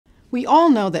We all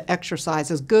know that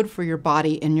exercise is good for your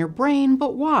body and your brain,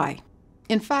 but why?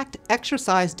 In fact,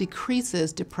 exercise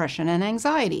decreases depression and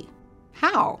anxiety.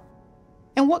 How?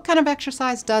 And what kind of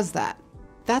exercise does that?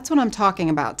 That's what I'm talking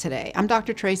about today. I'm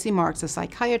Dr. Tracey Marks, a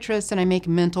psychiatrist, and I make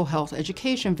mental health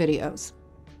education videos.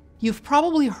 You've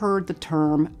probably heard the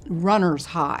term runner's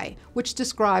high, which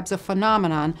describes a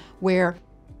phenomenon where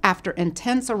after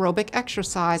intense aerobic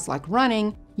exercise like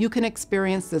running, you can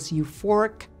experience this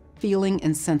euphoric feeling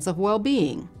and sense of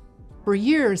well-being. For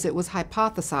years, it was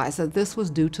hypothesized that this was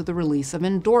due to the release of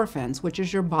endorphins, which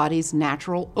is your body's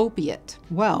natural opiate.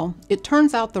 Well, it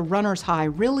turns out the runner's high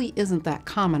really isn't that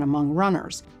common among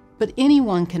runners, but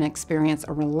anyone can experience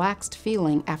a relaxed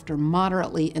feeling after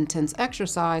moderately intense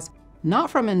exercise, not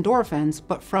from endorphins,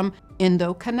 but from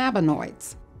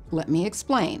endocannabinoids. Let me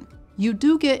explain. You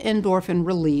do get endorphin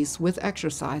release with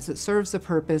exercise that serves the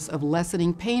purpose of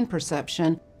lessening pain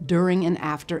perception during and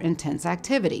after intense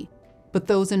activity. But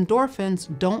those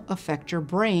endorphins don't affect your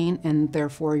brain and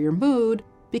therefore your mood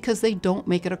because they don't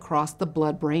make it across the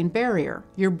blood-brain barrier.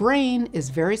 Your brain is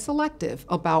very selective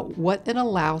about what it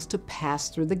allows to pass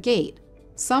through the gate.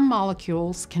 Some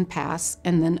molecules can pass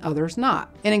and then others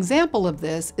not. An example of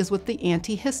this is with the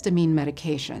antihistamine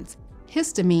medications.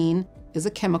 Histamine is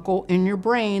a chemical in your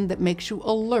brain that makes you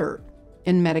alert,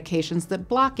 and medications that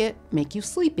block it make you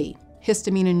sleepy.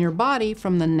 Histamine in your body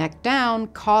from the neck down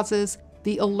causes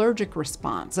the allergic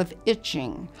response of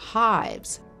itching,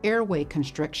 hives, airway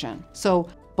constriction. So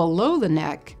below the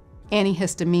neck,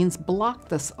 antihistamines block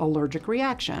this allergic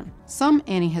reaction. Some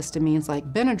antihistamines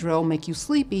like Benadryl make you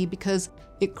sleepy because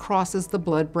it crosses the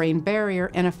blood-brain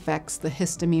barrier and affects the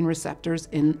histamine receptors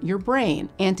in your brain.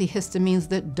 Antihistamines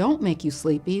that don't make you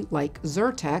sleepy, like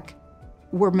Zyrtec,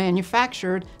 were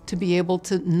manufactured to be able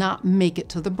to not make it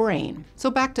to the brain. So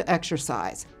back to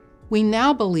exercise. We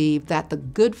now believe that the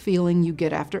good feeling you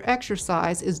get after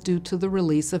exercise is due to the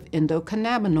release of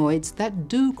endocannabinoids that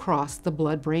do cross the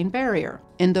blood-brain barrier.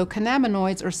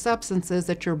 Endocannabinoids are substances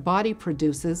that your body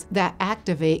produces that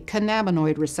activate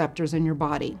cannabinoid receptors in your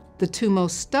body. The two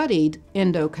most studied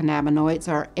endocannabinoids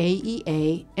are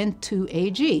AEA and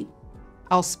 2-AG.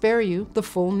 I'll spare you the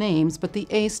full names, but the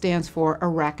A stands for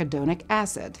arachidonic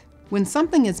acid. When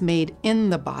something is made in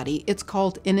the body, it's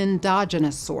called an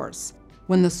endogenous source.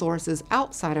 When the source is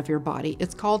outside of your body,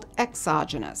 it's called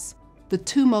exogenous. The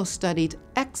two most studied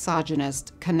exogenous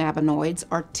cannabinoids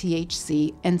are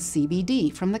THC and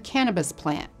CBD from the cannabis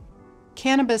plant.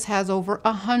 Cannabis has over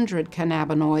 100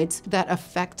 cannabinoids that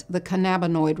affect the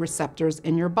cannabinoid receptors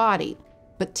in your body,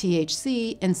 but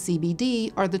THC and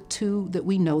CBD are the two that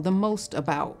we know the most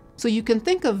about. So you can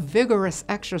think of vigorous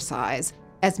exercise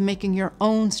as making your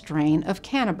own strain of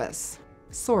cannabis.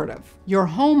 Sort of. Your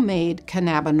homemade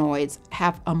cannabinoids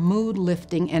have a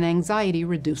mood-lifting and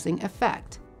anxiety-reducing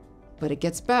effect. But it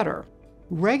gets better.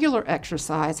 Regular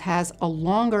exercise has a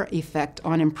longer effect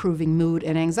on improving mood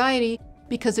and anxiety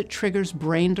because it triggers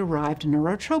brain-derived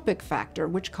neurotropic factor,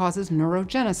 which causes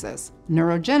neurogenesis.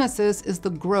 Neurogenesis is the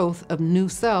growth of new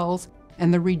cells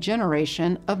and the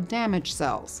regeneration of damaged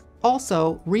cells.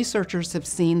 Also, researchers have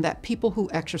seen that people who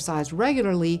exercise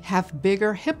regularly have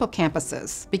bigger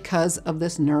hippocampuses because of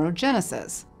this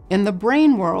neurogenesis. In the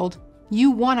brain world,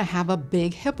 you want to have a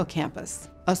big hippocampus.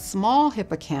 A small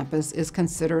hippocampus is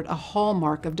considered a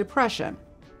hallmark of depression.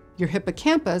 Your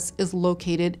hippocampus is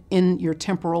located in your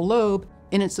temporal lobe,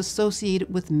 and it's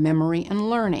associated with memory and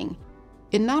learning.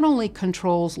 It not only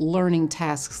controls learning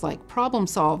tasks like problem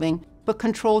solving, but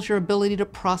controls your ability to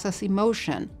process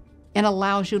emotion and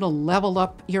allows you to level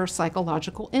up your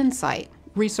psychological insight.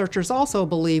 Researchers also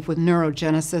believe with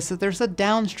neurogenesis that there's a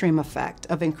downstream effect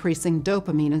of increasing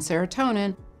dopamine and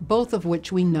serotonin, both of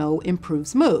which we know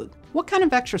improves mood. What kind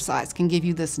of exercise can give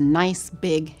you this nice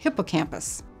big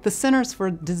hippocampus? The Centers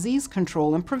for Disease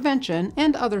Control and Prevention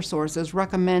and other sources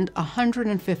recommend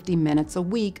 150 minutes a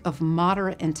week of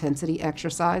moderate intensity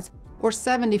exercise or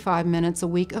 75 minutes a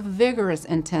week of vigorous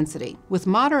intensity. With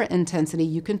moderate intensity,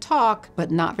 you can talk, but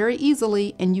not very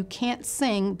easily, and you can't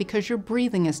sing because your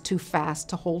breathing is too fast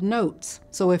to hold notes.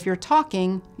 So if you're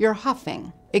talking, you're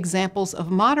huffing. Examples of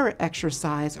moderate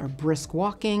exercise are brisk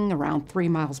walking around 3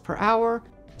 miles per hour,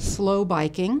 slow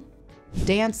biking,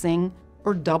 dancing,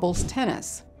 or doubles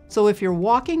tennis. So if you're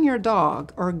walking your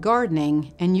dog or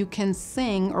gardening and you can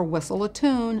sing or whistle a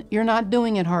tune, you're not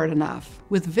doing it hard enough.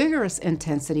 With vigorous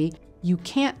intensity, you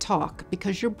can't talk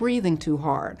because you're breathing too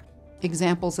hard.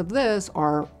 Examples of this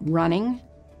are running,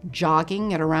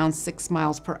 jogging at around 6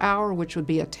 miles per hour, which would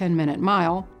be a 10-minute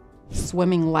mile,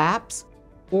 swimming laps,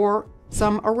 or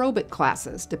some aerobic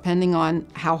classes, depending on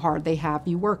how hard they have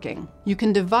you working. You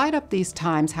can divide up these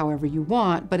times however you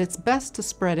want, but it's best to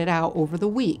spread it out over the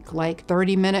week, like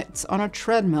 30 minutes on a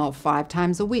treadmill 5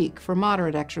 times a week for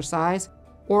moderate exercise,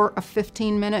 or a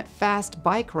 15-minute fast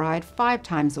bike ride 5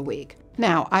 times a week.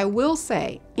 Now, I will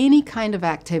say any kind of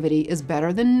activity is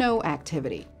better than no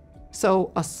activity.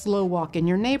 So a slow walk in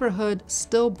your neighborhood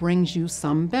still brings you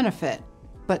some benefit.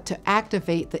 But to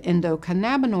activate the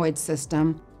endocannabinoid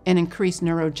system and increase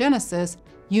neurogenesis,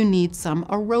 you need some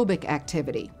aerobic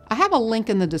activity. I have a link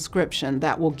in the description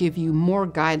that will give you more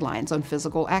guidelines on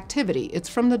physical activity. It's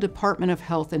from the Department of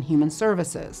Health and Human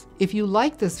Services. If you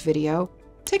like this video,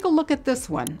 take a look at this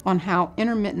one on how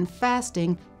intermittent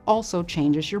fasting also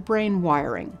changes your brain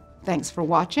wiring. Thanks for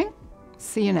watching.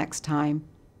 See you next time.